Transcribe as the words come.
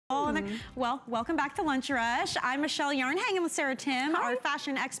Well, welcome back to Lunch Rush. I'm Michelle Yarn, hanging with Sarah Tim, our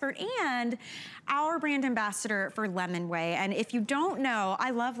fashion expert and our brand ambassador for Lemon Way. And if you don't know, I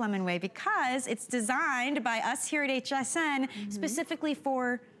love Lemon Way because it's designed by us here at HSN specifically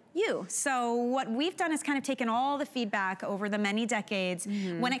for you. So what we've done is kind of taken all the feedback over the many decades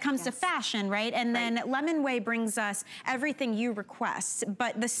when it comes to fashion, right? And then Lemon Way brings us everything you request.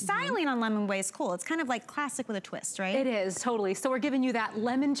 But the styling on Lemon Way is cool. It's kind of like classic with a twist, right? It is, totally. So we're giving you that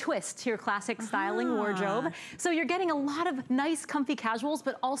lemon twist to your classic styling wardrobe. So you're getting a lot of nice, comfy casuals,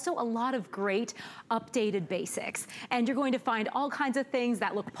 but also a lot of great updated basics. And you're going to find all kinds of things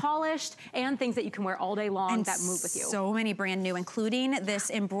that look polished and things that you can wear all day long and that move with you. So many brand new, including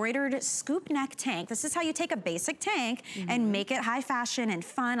this embroidered scoop neck tank. This is how you take a basic tank and make it high fashion and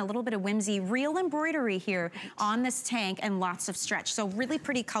fun, a little bit of whimsy, real embroidery here on this tank and lots of stretch. So really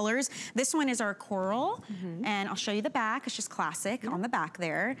pretty colors. This one is our coral and I'll show you the back. It's just classic on the back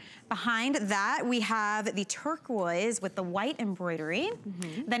there. Behind that we have the turquoise with the white embroidery.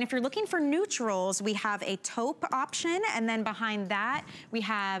 Then if you're looking for neutrals, we have a taupe option, and then behind that we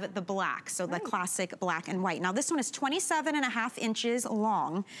have the black, so the classic black and white. Now this one is 27.5 inches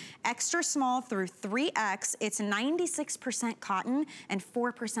long. Extra small through 3X. It's 96% cotton and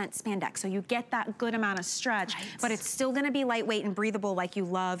 4% spandex. So you get that good amount of stretch, but it's still gonna be lightweight and breathable like you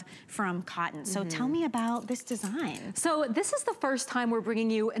love from cotton. So tell me about this design. So this is the first time we're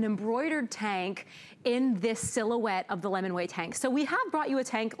bringing you an embroidered tank in this silhouette of the Lemon Way tank. So we have brought you a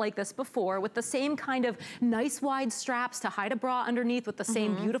tank like this before with the same kind of nice wide straps to hide a bra underneath with the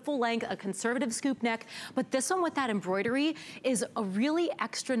same beautiful length, a conservative scoop neck. But this one with that embroidery is a really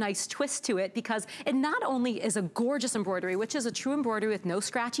extra nice twist to it because it not only is a gorgeous embroidery, which is a true embroidery with no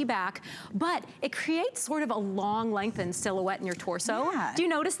scratchy back, but it creates sort of a long lengthened silhouette in your torso. Do you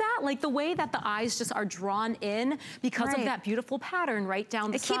notice that? Like the way that the eyes just are drawn in because of that beautiful pattern right down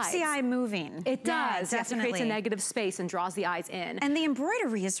the sides. It keeps the eye moving. It does. Yes, it creates a negative space and draws the eyes in. And the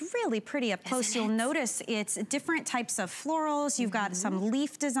embroidery is really pretty up close. You'll notice it's different types of florals. You've got some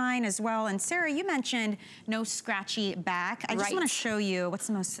leaf design as well. And Sarah, you mentioned no scratchy back. I just want to show you what's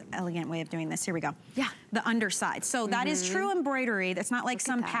the most elegant way of doing this. Here we go. The underside. So that is true embroidery. That's not like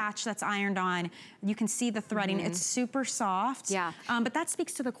some patch that's ironed on. You can see the threading. It's super soft. But that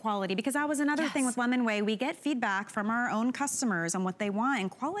speaks to the quality, because that was another thing with Lemon Way. We get feedback from our own customers on what they want, and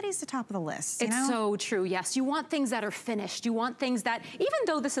quality is the top of the list. It's so true, yes. You want things that are finished. You want things that, even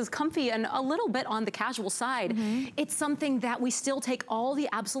though this is comfy and a little bit on the casual side, it's something that we still take all the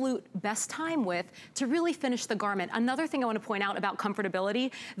absolute best time with to really finish the garment. Another thing I want to point out about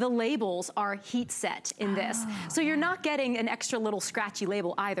comfortability, the labels are heat set in this. So you're not getting an extra little scratchy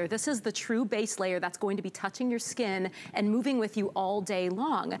label either. This is the true base layer that's going to be touching your skin and moving with you all day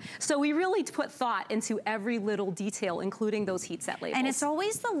long. So we really put thought into every little detail, including those heat set labels. And it's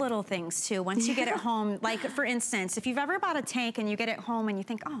always the little things too, once you get it home. Like for instance, if you've ever bought a tank and you get it home and you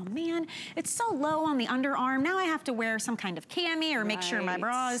think, oh man, it's so low on the underarm, now I have to wear some kind of cami or make sure my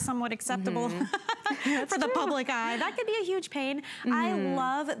bra is somewhat acceptable for the public eye. That could be a huge pain. I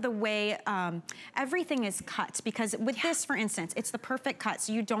love the way everything is cut, because with this, for instance, it's the perfect cut,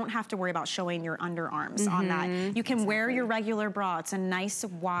 so you don't have to worry about showing your underarms on that. You can wear your regular bra. It's a nice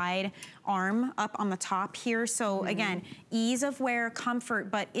wide arm up on the top here. So again, ease of wear, comfort,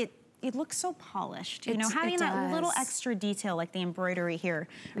 but it looks so polished. You know, having that little extra detail like the embroidery here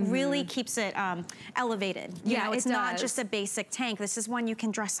really keeps it elevated. You know, it's not just a basic tank. This is one you can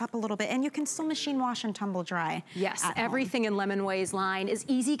dress up a little bit, and you can still machine wash and tumble dry. Yes, everything in Lemon Way's line is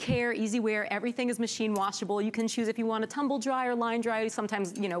easy care, easy wear. Everything is machine washable. You can choose if you want to tumble dry or line dry.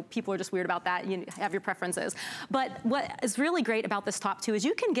 Sometimes, you know, people are just weird about that. You have your preferences. But what is really great about this top too is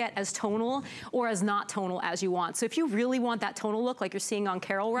you can get as tonal or as not tonal as you want. So if you really want that tonal look like you're seeing on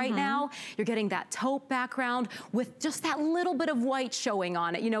Carol right now, you're getting that taupe background with just that little bit of white showing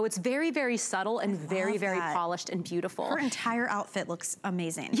on it. You know, it's very, very subtle and very, very polished and beautiful. Her entire outfit looks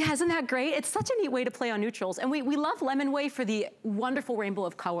amazing. Yeah, isn't that great? It's such a neat way to play on neutrals. And we love Lemon Way for the wonderful rainbow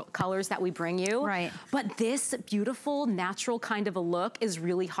of colors that we bring you. But this beautiful, natural kind of a look is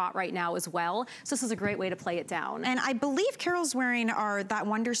really hot right now as well. So this is a great way to play it down. And I believe Carol's wearing that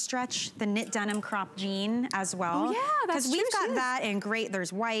Wonder Stretch, the knit denim crop jean as well. Oh yeah, that's true. Because we've got that in great,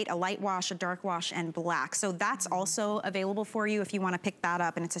 there's white, a light wash, a dark wash, and black. So that's also available for you if you want to pick that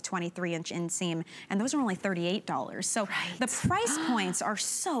up, and it's a 23-inch inseam, and those are only $38. So the price points are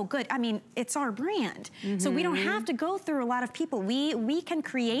so good. I mean, it's our brand, so we don't have to go through a lot of people. We can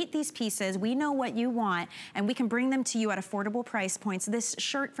create these pieces. We know what you want, and we can bring them to you at affordable price points. This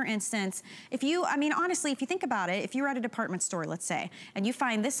shirt, for instance, if you, I mean, honestly, if you think about it, if you're at a department store, let's say, and you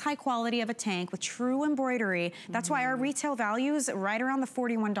find this high quality of a tank with true embroidery, that's why our retail value is right around the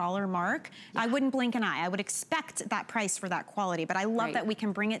 $41 mark. I wouldn't blink an eye. I would expect that price for that quality, but I love that we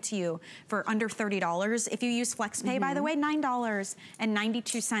can bring it to you for under $30. If you use FlexPay, by the way,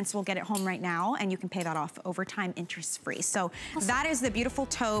 $9.92 will get it home right now, and you can pay that off over time interest-free. So that is the beautiful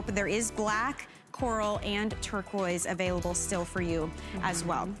taupe. There is black, coral, and turquoise available still for you as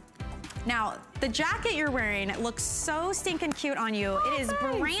well. Now, the jacket you're wearing looks so stinking cute on you. It is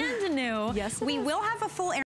brand new. Yes, we will have a full